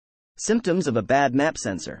Symptoms of a bad MAP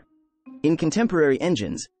sensor. In contemporary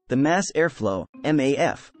engines, the mass airflow,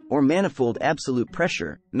 MAF, or manifold absolute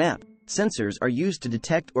pressure, MAP, sensors are used to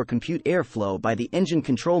detect or compute airflow by the engine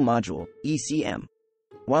control module, ECM.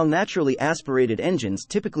 While naturally aspirated engines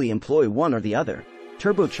typically employ one or the other,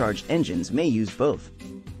 turbocharged engines may use both.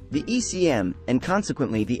 The ECM, and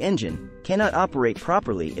consequently the engine, cannot operate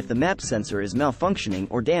properly if the MAP sensor is malfunctioning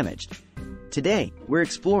or damaged. Today, we're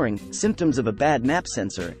exploring symptoms of a bad MAP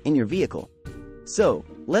sensor in your vehicle. So,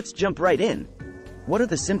 let's jump right in. What are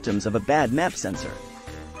the symptoms of a bad MAP sensor?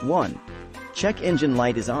 1.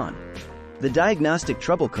 CheckEngineLight is on. The diagnostic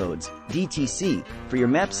trouble codes, DTC, for your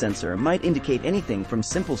MAP sensor might indicate anything from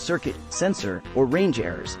simple circuit, sensor, or range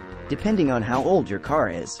errors, depending on how old your car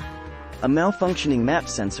is. A malfunctioning MAP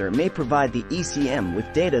sensor may provide the ECM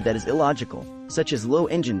with data that is illogical, such as low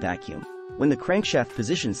engine vacuum, when the crankshaft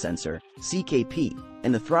position sensor, CKP,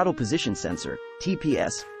 and the throttle position sensor,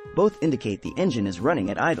 TPS, both indicate the engine is running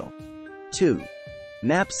at idle. 2.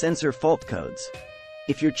 MAP sensor fault codes.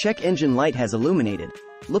 If your check engine light has illuminated,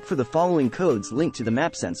 look for the following codes linked to the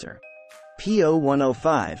MAP sensor.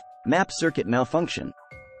 P0105, MAP circuit malfunction.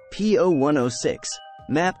 P0106,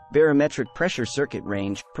 MAP barometric pressure circuit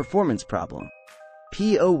range performance problem.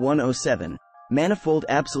 P0107, manifold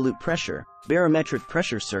absolute pressure, barometric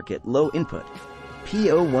pressure circuit low input.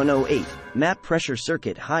 P0108, MAP pressure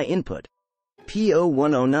circuit high input.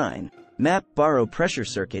 P0109, MAP baro pressure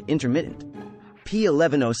circuit intermittent.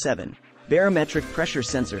 P1107, barometric pressure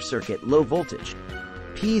sensor circuit low voltage.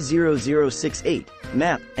 P0068,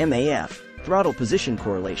 MAP MAF, throttle position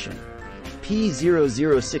correlation.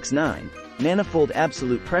 P0069, manifold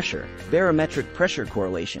absolute pressure, barometric pressure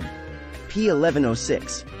correlation.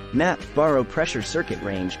 P1106, MAP baro pressure circuit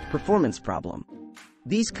range performance problem.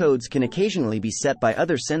 These codes can occasionally be set by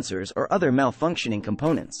other sensors or other malfunctioning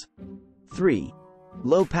components. 3.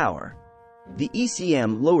 Low power. The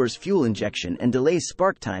ECM lowers fuel injection and delays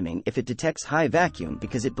spark timing if it detects high vacuum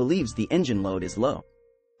because it believes the engine load is low.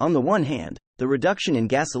 On the one hand, the reduction in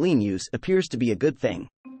gasoline use appears to be a good thing.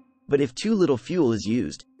 But if too little fuel is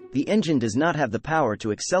used, the engine does not have the power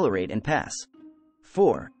to accelerate and pass.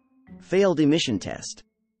 4. Failed emission test.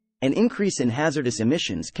 An increase in hazardous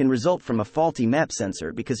emissions can result from a faulty MAP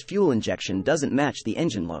sensor because fuel injection doesn't match the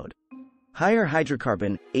engine load. Higher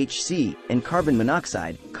hydrocarbon, HC, and carbon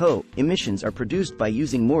monoxide, CO, emissions are produced by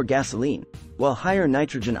using more gasoline, while higher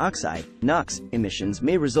nitrogen oxide, NOx, emissions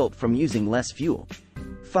may result from using less fuel.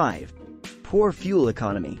 5. Poor fuel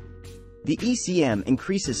economy. The ECM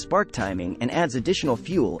increases spark timing and adds additional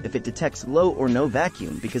fuel if it detects low or no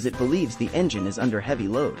vacuum because it believes the engine is under heavy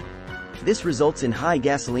load. This results in high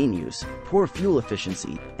gasoline use, poor fuel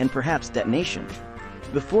efficiency, and perhaps detonation.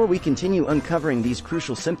 Before we continue uncovering these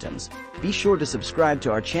crucial symptoms, be sure to subscribe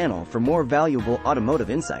to our channel for more valuable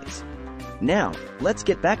automotive insights. Now, let's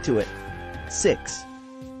get back to it. 6.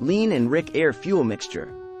 Lean and RIC air fuel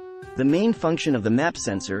mixture. The main function of the MAP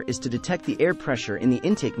sensor is to detect the air pressure in the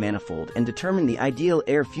intake manifold and determine the ideal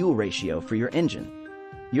air-fuel ratio for your engine.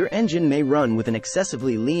 Your engine may run with an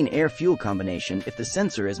excessively lean air-fuel combination if the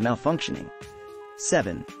sensor is malfunctioning.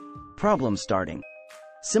 7. Problem starting.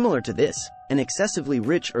 Similar to this, an excessively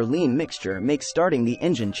rich or lean mixture makes starting the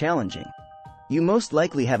engine challenging. You most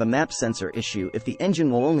likely have a MAP sensor issue if the engine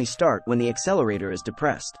will only start when the accelerator is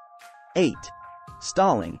depressed. 8.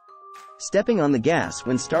 Stalling. Stepping on the gas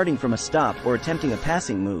when starting from a stop or attempting a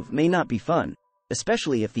passing move may not be fun,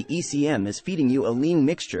 especially if the ECM is feeding you a lean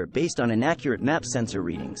mixture based on inaccurate MAP sensor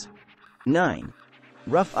readings. 9.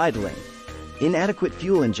 Rough idling. Inadequate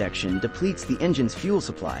fuel injection depletes the engine's fuel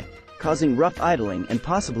supply, causing rough idling and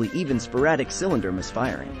possibly even sporadic cylinder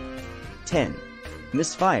misfiring. 10.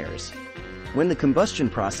 Misfires. When the combustion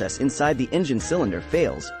process inside the engine cylinder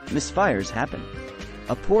fails, misfires happen.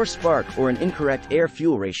 A poor spark or an incorrect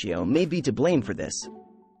air-fuel ratio may be to blame for this.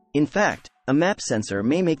 In fact, a MAP sensor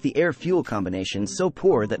may make the air-fuel combination so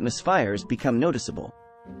poor that misfires become noticeable.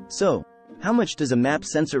 So, how much does a MAP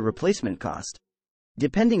sensor replacement cost?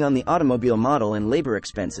 Depending on the automobile model and labor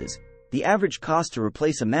expenses, the average cost to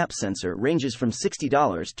replace a MAP sensor ranges from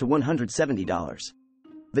 $60 to $170.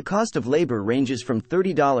 The cost of labor ranges from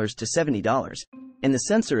 $30 to $70, and the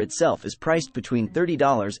sensor itself is priced between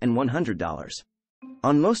 $30 and $100.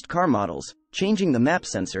 On most car models, changing the MAP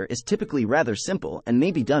sensor is typically rather simple and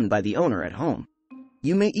may be done by the owner at home.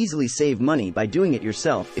 You may easily save money by doing it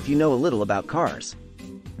yourself if you know a little about cars.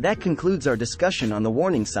 That concludes our discussion on the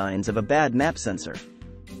warning signs of a bad MAP sensor.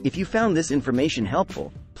 If you found this information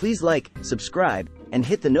helpful, please like, subscribe, and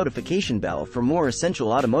hit the notification bell for more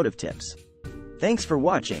essential automotive tips. Thanks for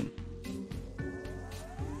watching.